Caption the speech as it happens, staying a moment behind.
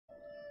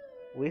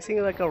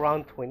Wasting like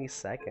around 20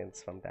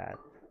 seconds from that.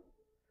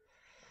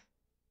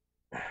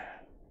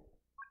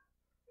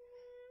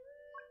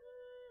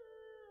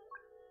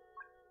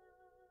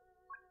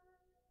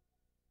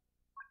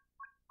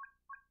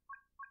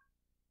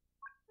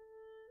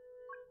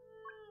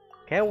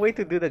 Can't wait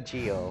to do the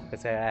Geo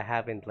because I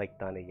haven't like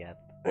done it yet.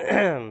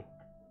 Can't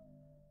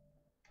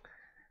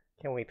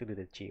wait to do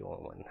the Geo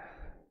one.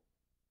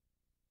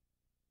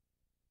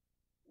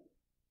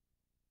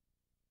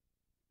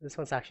 This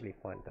one's actually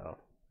fun though.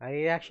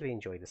 I actually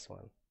enjoy this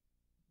one.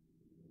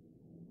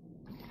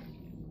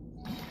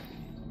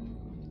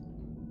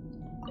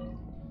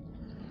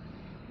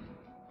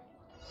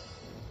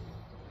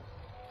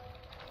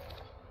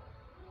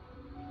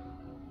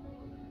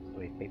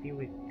 Wait, maybe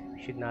we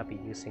should not be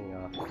using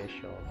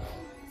Fishcl.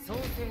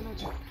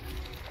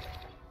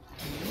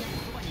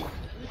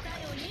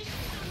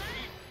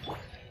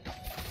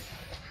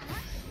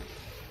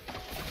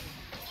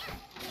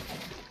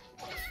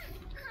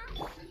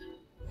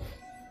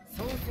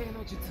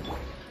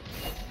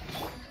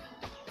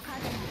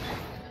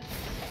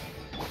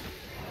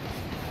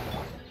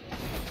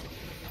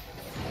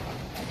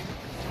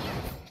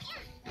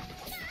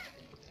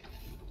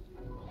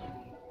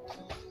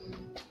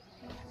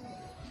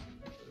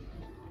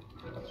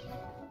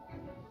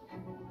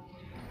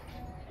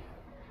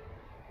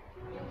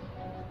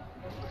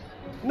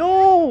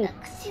 No!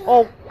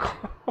 Oh,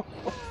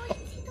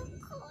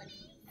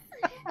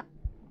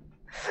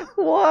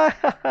 why?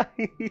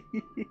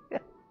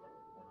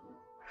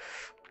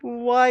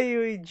 Why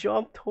you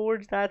jump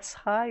towards that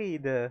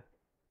side?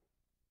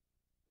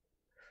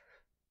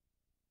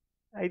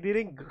 I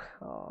didn't.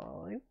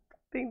 Oh, I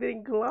think they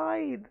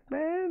glide,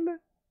 man.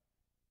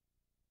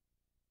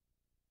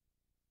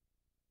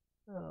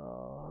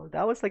 Oh,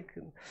 that was like,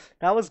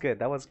 that was good.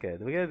 That was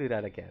good. We're gonna do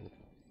that again.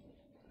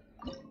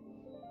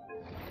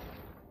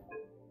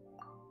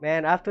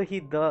 Man, after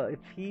he does, if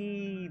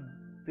he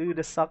do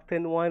the sucked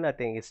in one, I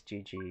think it's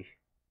GG.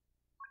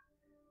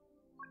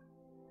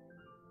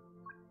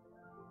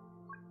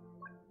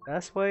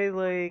 That's why,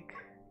 like,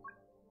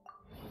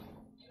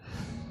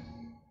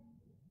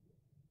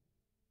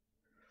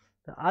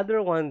 the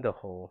other one, the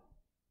hole.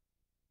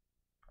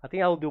 I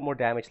think I'll do more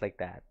damage like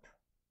that.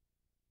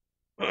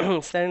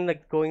 Instead of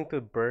like going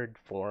to bird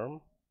form,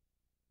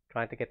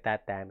 trying to get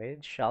that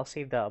damage, I'll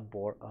save the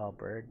bird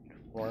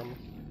form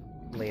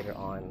later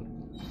on.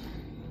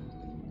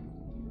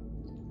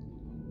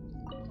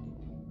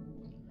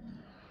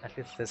 At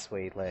least this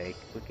way, like,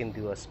 we can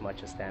do as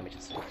much as damage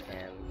as we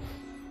can.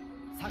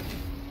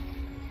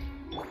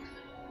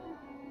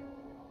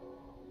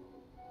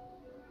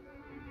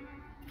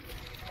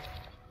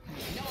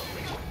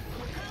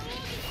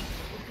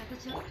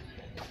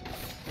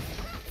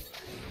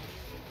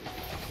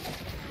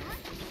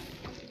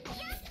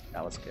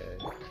 That was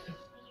good.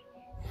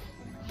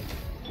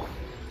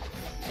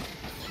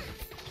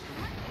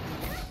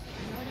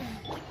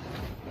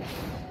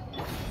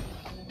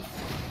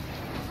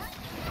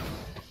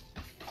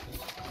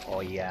 Oh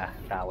yeah,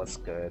 that was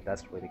good.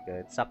 That's really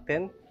good. Sucked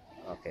in?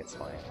 Okay, it's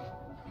fine.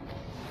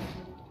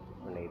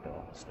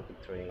 Tornado.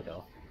 Stupid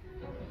tornado.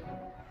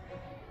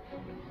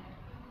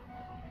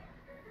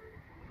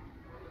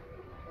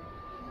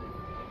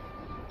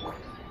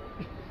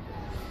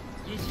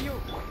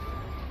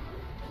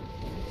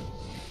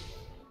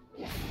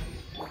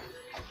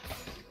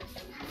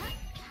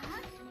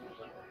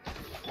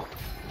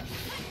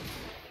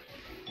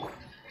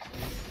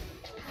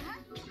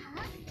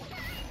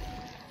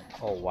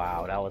 Oh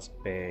wow, that was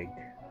big.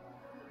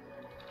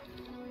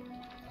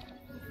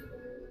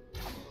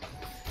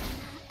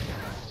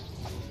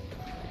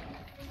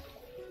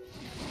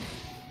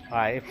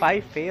 Alright, if I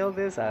fail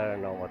this, I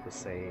don't know what to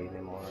say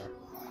anymore.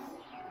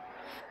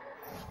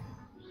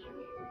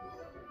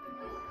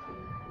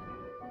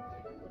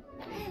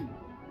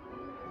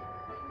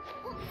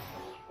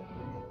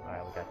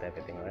 Alright, we got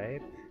everything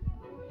right.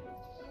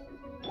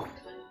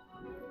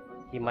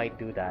 He might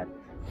do that.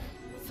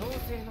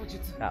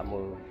 That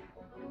move.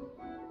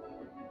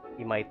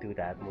 He might do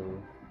that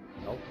move.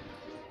 Nope.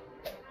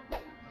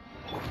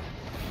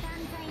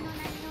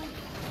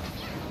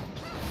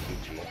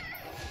 GG.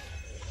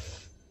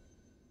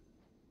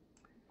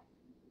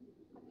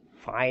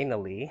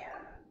 Finally.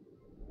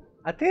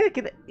 I think I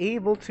can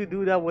able to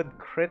do that with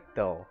crit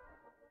though.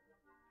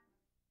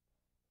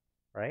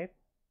 Right?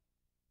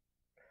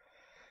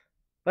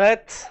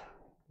 But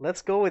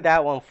let's go with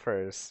that one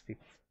first.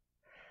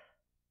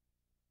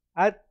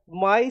 At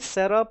my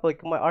setup,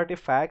 like my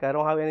artifact, I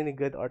don't have any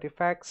good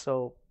artifacts,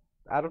 so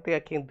I don't think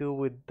I can do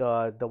with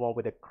the one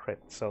with the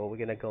crit. So we're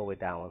gonna go with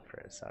that one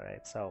first. All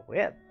right. So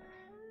yeah,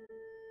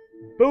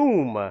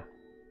 boom.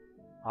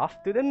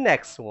 Off to the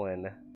next one.